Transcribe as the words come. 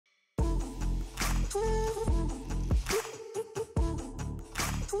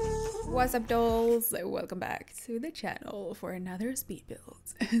What's up, dolls? Welcome back to the channel for another speed build.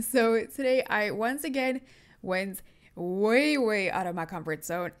 So today I once again went way out of my comfort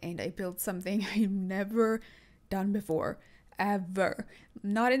zone and I built something I've never done before, ever.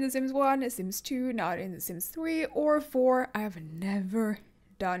 Not in The Sims 1, Sims 2, not in The Sims 3 or 4. I've never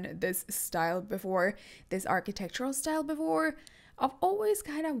done this style before, this architectural style before. I've always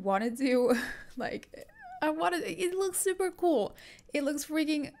kind of wanted to, it looks super cool. It looks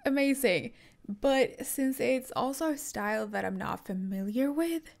freaking amazing. But since it's also a style that I'm not familiar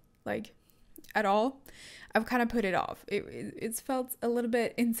with, like, at all, I've kind of put it off. It's felt a little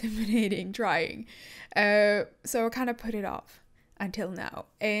bit intimidating trying. So I kind of put it off until now.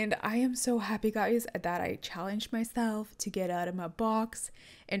 And I am so happy, guys, that I challenged myself to get out of my box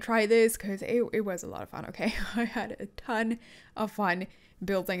and try this because it was a lot of fun, okay? I had a ton of fun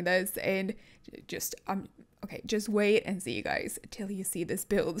building this, and just wait and see, you guys, till you see this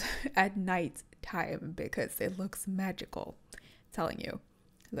build at night time because it looks magical. I'm telling you,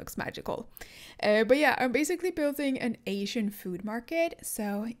 it looks magical. But yeah, I'm basically building an Asian food market.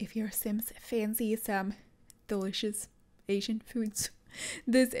 So if your Sims fancy some delicious Asian foods,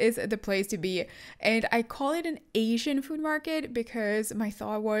 this is the place to be. And I call it an Asian food market because my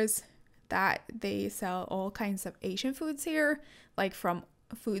thought was that they sell all kinds of Asian foods here, like from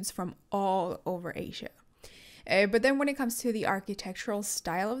foods from all over Asia. But then when it comes to the architectural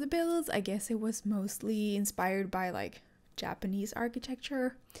style of the builds, I guess it was mostly inspired by like Japanese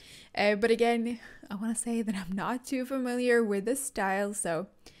architecture. But again, I want to say that I'm not too familiar with this style, so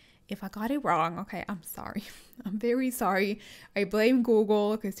if I got it wrong, okay, I'm sorry. I'm very sorry. I blame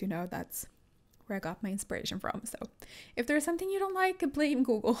Google because, you know, that's where I got my inspiration from. So if there's something you don't like, blame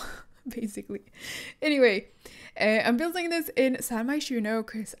Google. Basically. Anyway, I'm building this in San Myshuno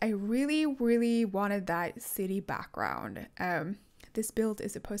because I really wanted that city background. This build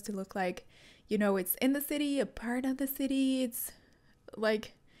is supposed to look like, you know, it's in the city, a part of the city. It's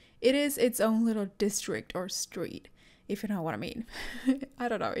like, it is its own little district or street, if you know what I mean. I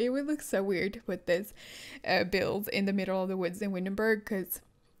don't know, it would look so weird with this build in the middle of the woods in Windenburg because,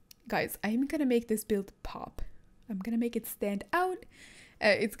 guys, I'm gonna make this build pop. I'm gonna make it stand out.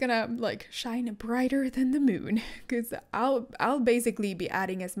 It's gonna like shine brighter than the moon because I'll basically be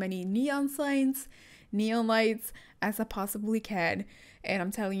adding as many neon signs, neon lights as I possibly can, and I'm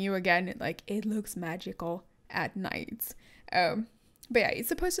telling you again, like, it looks magical at night. But yeah, it's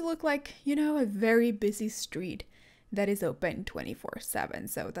supposed to look like, you know, a very busy street that is open 24/7.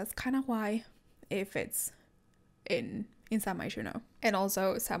 So that's kind of why it fits in San Myshuno. And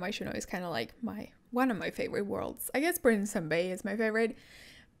also San Myshuno is kind of like one of my favorite worlds. I guess Brimstone Bay is my favorite,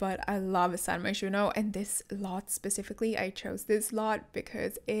 but I love San Myshuno, and this lot specifically, I chose this lot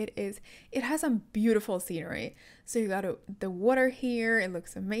because it has some beautiful scenery. So you got the water here, it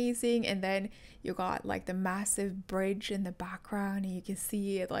looks amazing, and then you got like the massive bridge in the background, and you can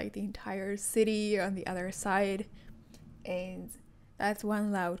see like the entire city on the other side, and that's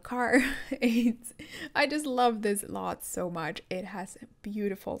one loud car. I just love this lot so much. It has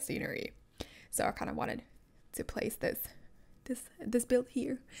beautiful scenery. So I kind of wanted to place this build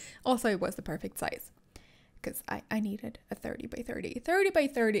here. Also, it was the perfect size because I needed a 30 by 30. 30 by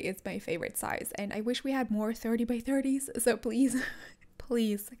 30 is my favorite size, and I wish we had more 30 by 30s. So please,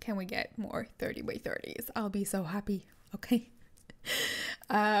 please, can we get more 30 by 30s? I'll be so happy. Okay.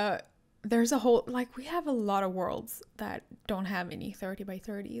 There's a whole, like, we have a lot of worlds that don't have any 30 by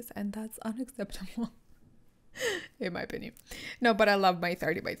 30s, and that's unacceptable. In my opinion. No, but I love my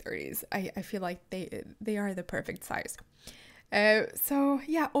 30 by 30s. I feel like they are the perfect size. So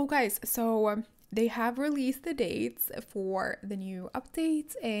yeah, oh guys, so they have released the dates for the new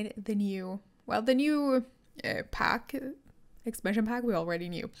updates and the new pack, expansion pack. We already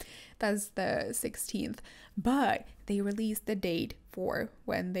knew that's the 16th, but they released the date for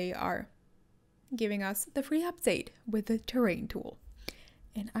when they are giving us the free update with the terrain tool.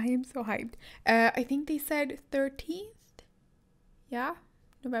 And I am so hyped. I think they said 13th. Yeah,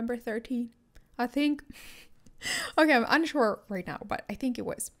 November 13th. I think. Okay, I'm unsure right now, but I think it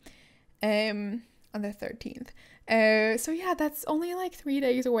was on the 13th. So yeah, that's only like 3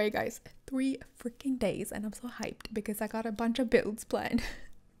 days away, guys. 3 freaking days, and I'm so hyped because I got a bunch of builds planned.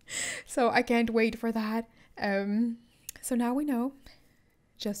 So I can't wait for that. So now we know.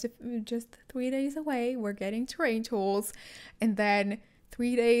 Just 3 days away, we're getting terrain tools, and then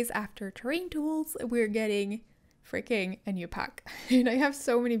 3 days after terrain tools, we're getting freaking a new pack. And I have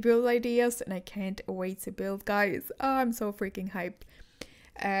so many build ideas, and I can't wait to build, guys. Oh, I'm so freaking hyped.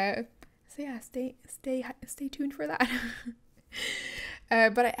 So yeah, stay tuned for that.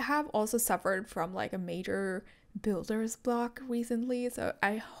 But I have also suffered from like a major builder's block recently, so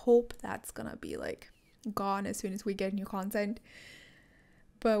I hope that's gonna be like gone as soon as we get new content,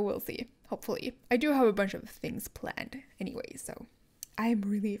 but we'll see. Hopefully. I do have a bunch of things planned anyway, so I'm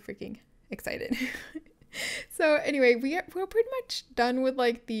really freaking excited. So anyway, we're pretty much done with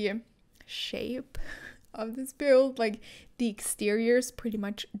like the shape of this build. Like the exterior's pretty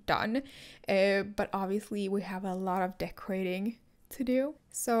much done, but obviously we have a lot of decorating to do.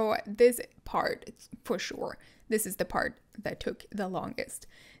 So this part, for sure, this is the part that took the longest.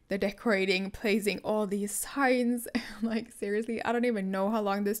 The decorating, placing all these signs. Like seriously, I don't even know how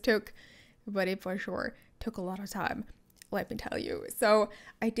long this took, but it for sure took a lot of time, let me tell you. So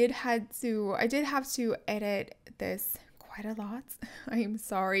I did have to edit this quite a lot. I'm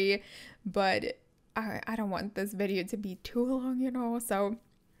sorry, but I don't want this video to be too long, you know. So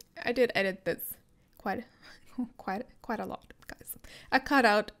I did edit this quite a lot, guys. I cut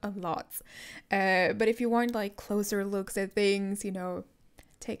out a lot. But if you want like closer looks at things, you know,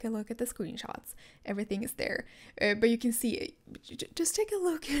 take a look at the screenshots. Everything is there. But you can see, just take a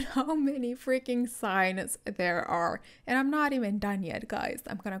look at how many freaking signs there are. And I'm not even done yet, guys.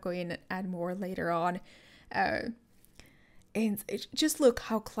 I'm gonna go in and add more later on. And just look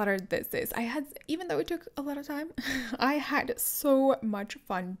how cluttered this is. Even though it took a lot of time, I had so much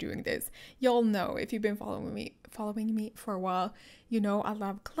fun doing this. Y'all know, if you've been following me for a while, you know I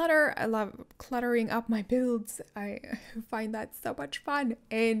love clutter. I love cluttering up my builds. I find that so much fun.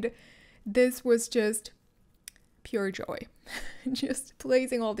 And this was just pure joy. Just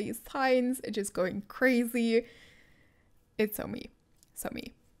placing all these signs, just going crazy. It's so me. So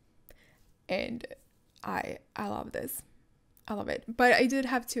me. And I love this. I love it. But I did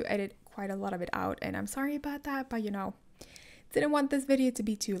have to edit quite a lot of it out, and I'm sorry about that, but you know, didn't want this video to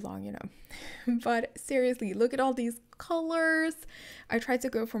be too long, you know. But seriously, look at all these colors. I tried to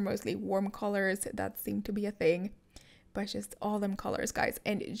go for mostly warm colors. That seemed to be a thing, but just all them colors, guys.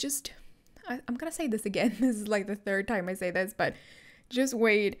 And it just, I'm gonna say this again. This is like the third time I say this, but just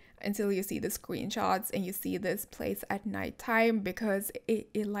wait until you see the screenshots and you see this place at nighttime, because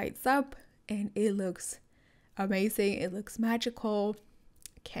it lights up and it looks amazing. It looks magical.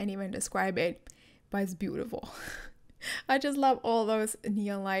 Can't even describe it, but it's beautiful. I just love all those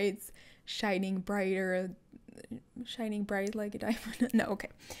neon lights shining bright like a diamond. No, okay.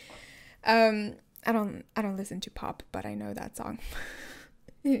 I don't listen to pop, but I know that song.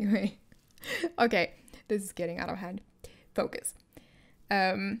 Anyway, okay, this is getting out of hand. Focus.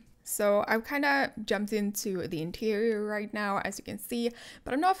 So I've kind of jumped into the interior right now, as you can see,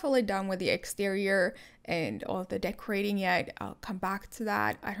 but I'm not fully done with the exterior and all of the decorating yet. I'll come back to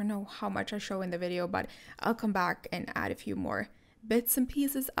that. I don't know how much I show in the video, but I'll come back and add a few more bits and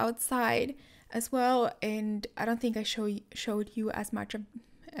pieces outside as well. And I don't think I showed you as much of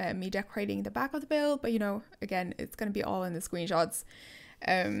me decorating the back of the build, but you know, again, it's gonna be all in the screenshots.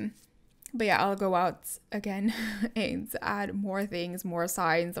 But yeah, I'll go out again and add more things, more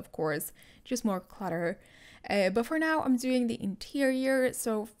signs, of course, just more clutter. But for now, I'm doing the interior.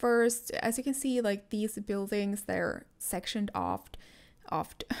 So first, as you can see, like these buildings, they're sectioned off.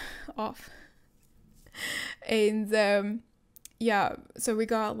 And yeah, so we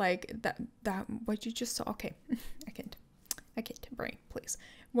got like that what you just saw. Okay, I can't brain, please.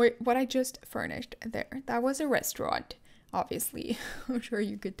 What I just furnished there, that was a restaurant. Obviously, I'm sure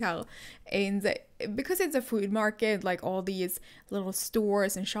you could tell. And because it's a food market, like all these little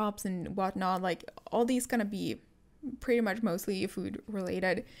stores and shops and whatnot, like all these gonna be pretty much mostly food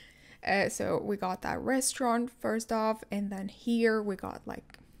related. So we got that restaurant first off, and then here we got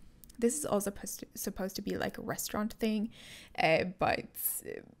like, this is also supposed to be like a restaurant thing, but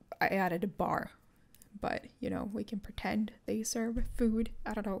I added a bar. But you know, we can pretend they serve food.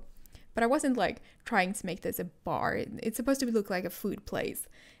 I don't know. But I wasn't like trying to make this a bar. It's supposed to look like a food place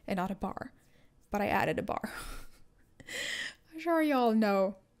and not a bar. But I added a bar. I'm sure y'all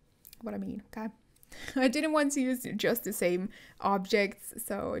know what I mean, okay? I didn't want to use just the same objects,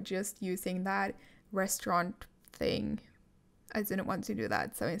 so just using that restaurant thing, I didn't want to do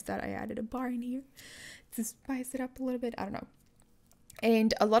that. So instead I added a bar in here to spice it up a little bit. I don't know.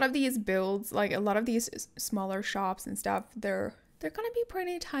 And a lot of these builds, like a lot of these smaller shops and stuff, they're gonna be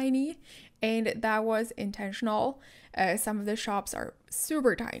pretty tiny, and that was intentional. Some of the shops are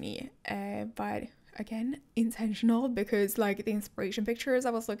super tiny, but again, intentional, because like the inspiration pictures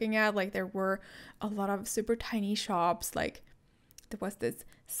I was looking at, like there were a lot of super tiny shops. Like there was this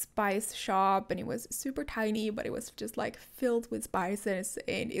spice shop and it was super tiny, but it was just like filled with spices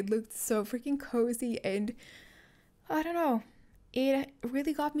and it looked so freaking cozy, and I don't know, it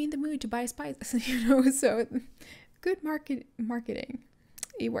really got me in the mood to buy spices, you know. So good marketing,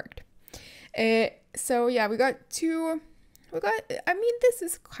 it worked. So yeah, I mean, this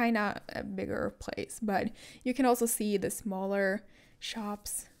is kind of a bigger place, but you can also see the smaller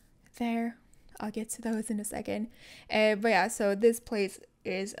shops there. I'll get to those in a second. But yeah, so this place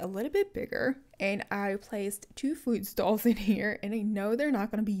is a little bit bigger, and I placed 2 food stalls in here, and I know they're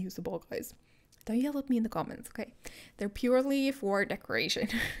not going to be usable, guys. Don't yell at me in the comments, okay? They're purely for decoration.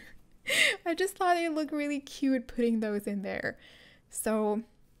 I just thought it looked really cute putting those in there. So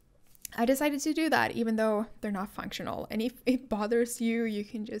I decided to do that, even though they're not functional. And if it bothers you, you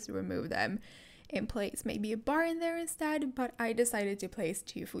can just remove them and place maybe a bar in there instead. But I decided to place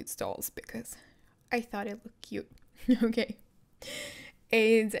 2 food stalls because I thought it looked cute. Okay.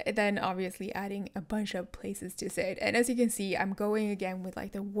 And then obviously adding a bunch of places to sit. And as you can see, I'm going again with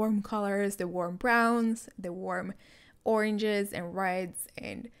like the warm colors, the warm browns, the warm oranges and reds.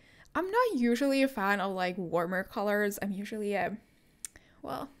 And I'm not usually a fan of like warmer colors. I'm usually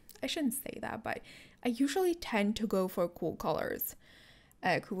well, I shouldn't say that, but I usually tend to go for cool colors,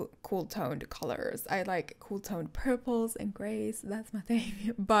 cool toned colors. I like cool toned purples and grays. That's my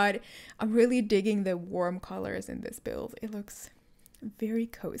thing. But I'm really digging the warm colors in this build. It looks very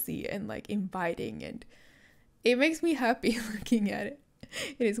cozy and like inviting, and it makes me happy looking at it.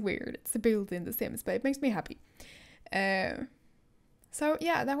 It is weird. It's a build in The Sims, but it makes me happy. So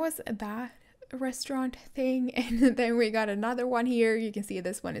yeah, that was that restaurant thing. And then we got another one here. You can see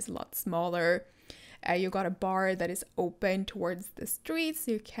this one is a lot smaller. You got a bar that is open towards the street,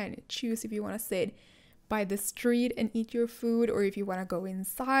 so you can choose if you want to sit by the street and eat your food, or if you want to go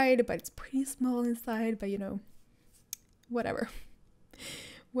inside, but it's pretty small inside, but you know, whatever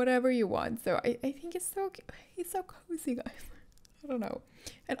you want. So I think it's so cozy, guys. I don't know.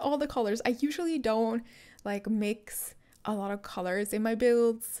 And all the colors, I usually don't like mix a lot of colors in my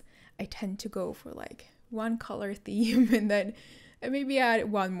builds. I tend to go for like one color theme and then maybe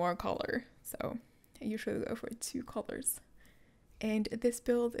add one more color. So I usually go for 2 colors. And this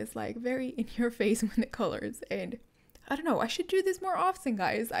build is like very in your face with the colors, and I don't know, I should do this more often,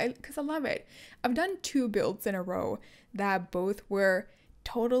 guys, because I love it. I've done 2 builds in a row that both were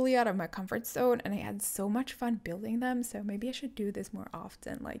totally out of my comfort zone, and I had so much fun building them. So maybe I should do this more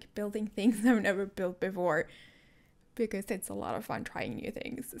often, like building things I've never built before, because it's a lot of fun trying new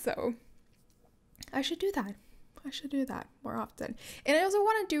things. So I should do that. More often. And I also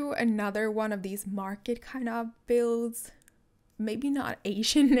want to do another one of these market kind of builds. Maybe not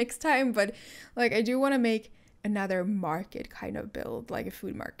Asian next time, but like I do want to make another market kind of build, like a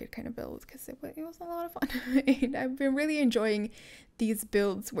food market kind of build, because it was a lot of fun. And I've been really enjoying these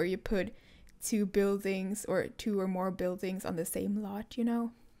builds where you put 2 buildings or 2 or more buildings on the same lot, you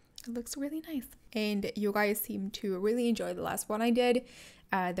know. It looks really nice. And you guys seem to really enjoy the last one I did,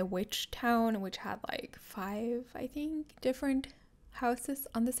 the witch town, which had like 5, I think, different houses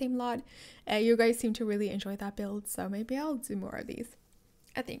on the same lot. You guys seem to really enjoy that build, so maybe I'll do more of these.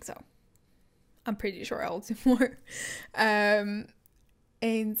 I think so. I'm pretty sure I'll do more. And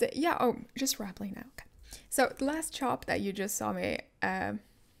yeah, oh, just rambling now. Okay. So the last shop that you just saw me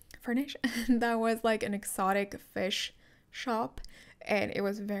furnish, that was like an exotic fish shop, and it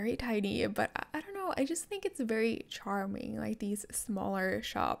was very tiny, but I don't know, I just think it's very charming, like these smaller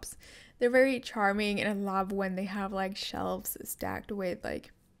shops. They're very charming, and I love when they have like shelves stacked with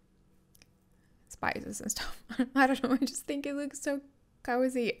like spices and stuff. I don't know, I just think it looks so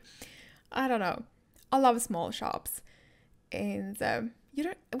cozy. I don't know. I love small shops, and we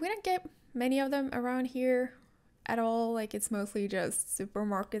don't get many of them around here at all. Like it's mostly just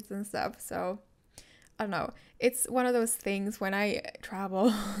supermarkets and stuff. So I don't know. It's one of those things when I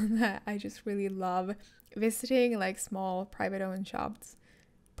travel that I just really love visiting, like small private owned shops.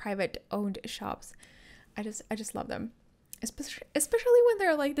 I just love them, especially when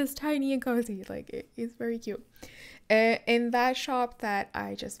they're like this tiny and cozy. Like it's very cute. In that shop that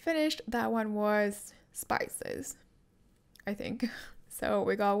I just finished, that one was spices, I think. So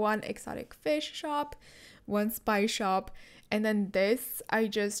we got 1 exotic fish shop, 1 spice shop, and then this,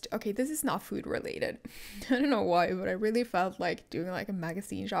 okay, this is not food related. I don't know why, but I really felt like doing like a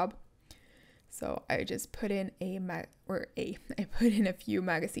magazine shop. So I just put in I put in a few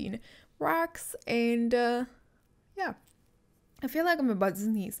magazine racks, and yeah. I feel like I'm about to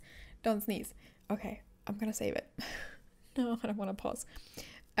sneeze. Don't sneeze. Okay, I'm gonna save it. No, I don't want to pause.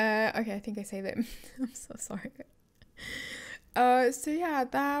 Okay, I think I saved it. I'm so sorry. So yeah,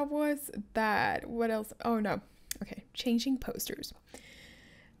 that was that. What else? Oh no. Okay, changing posters.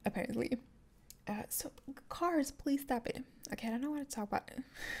 Apparently. So cars, please stop it. Okay, I don't know what to talk about.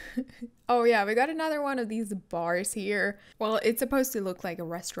 Oh yeah, we got another one of these bars here. Well, it's supposed to look like a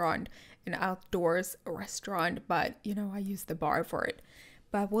restaurant, an outdoors restaurant, but you know, I use the bar for it.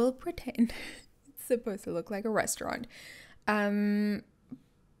 but we'll pretend it's supposed to look like a restaurant. And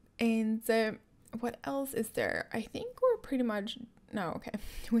what else is there? I think we're pretty much, no, okay,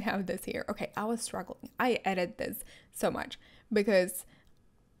 we have this here. Okay, I was struggling. I edited this so much because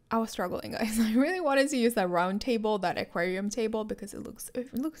I was struggling, guys. I really wanted to use that round table, that aquarium table, because it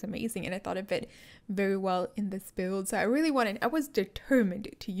looks amazing, and I thought it fit very well in this build. So I was determined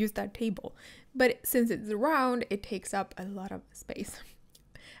to use that table, but since it's round, it takes up a lot of space.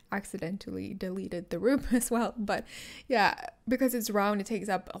 Accidentally deleted the room as well, but yeah, because it's round, it takes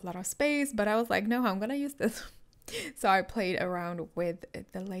up a lot of space. But I was like, no, I'm gonna use this. So I played around with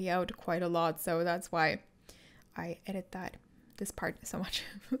the layout quite a lot, so that's why I edit this part so much.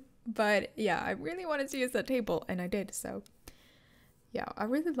 But yeah, I really wanted to use that table, and I did. So yeah, I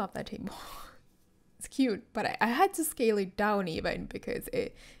really love that table. It's cute, but I had to scale it down even, because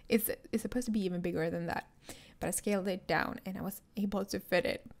it's supposed to be even bigger than that, but I scaled it down and I was able to fit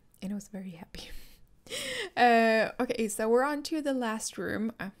it, and I was very happy. Okay, so we're on to the last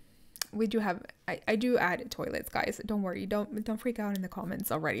room. We do have, I do add toilets, guys. Don't worry, don't freak out in the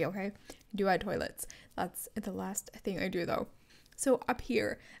comments already, okay? I do add toilets. That's the last thing I do though. So up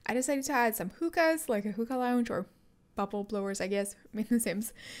here, I decided to add some hookahs, like a hookah lounge, or bubble blowers, I guess, in The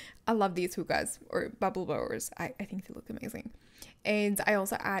Sims. I love these hookahs or bubble blowers. I think they look amazing. And I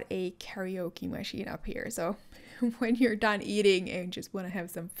also add a karaoke machine up here. So when you're done eating and just want to have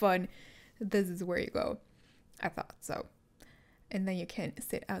some fun, this is where you go. I thought so. And then you can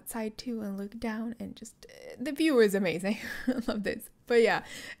sit outside too and look down, and just the view is amazing. I love this. But yeah,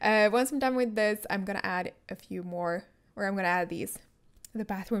 once I'm done with this, I'm gonna add a few more, or I'm gonna add the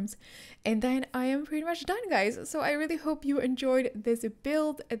bathrooms, and then I am pretty much done, guys. So I really hope you enjoyed this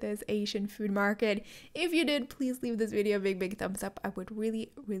build, this Asian food market. If you did, please leave this video a big thumbs up. I would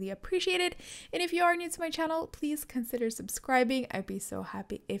really appreciate it. And if you are new to my channel, please consider subscribing. I'd be so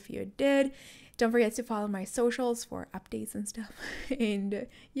happy if you did. Don't forget to follow my socials for updates and stuff. And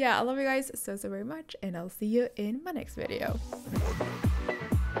yeah, I love you guys so very much, and I'll see you in my next video.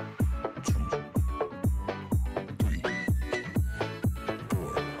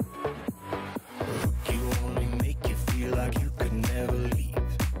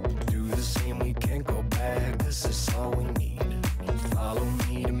 This is all we need. Follow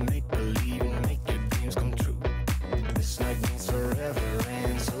me to make believe and make your dreams come true. This night means forever,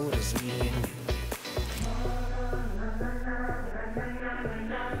 and so does me and you.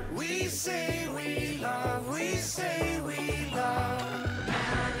 We say we love, we say we love.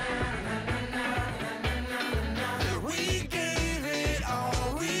 We gave it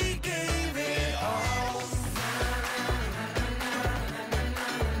all, we gave it all.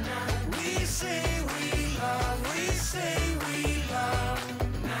 We say say we love,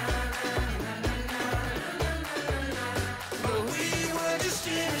 but we were just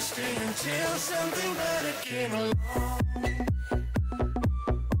innocent until something better came along.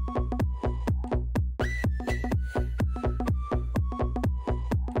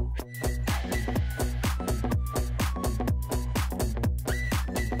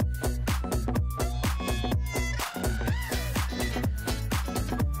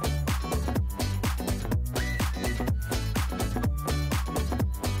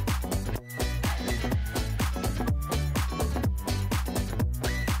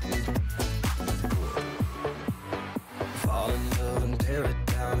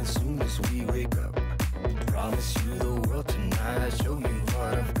 As soon as we wake up, promise you the world tonight, show you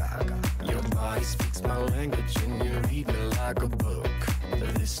what I've got. Your body speaks my language and you read me like a book.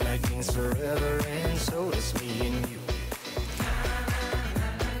 This night means forever, and so does me and you.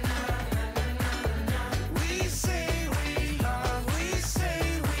 We say we love, we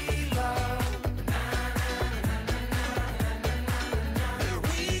say we love.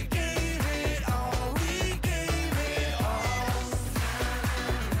 We gave it all, we gave it all.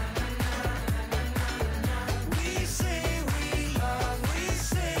 We say we love, we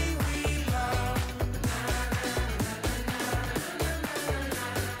say we love.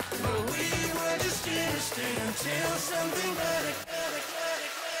 But we were just innocent until something better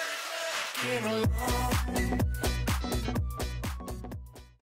came along.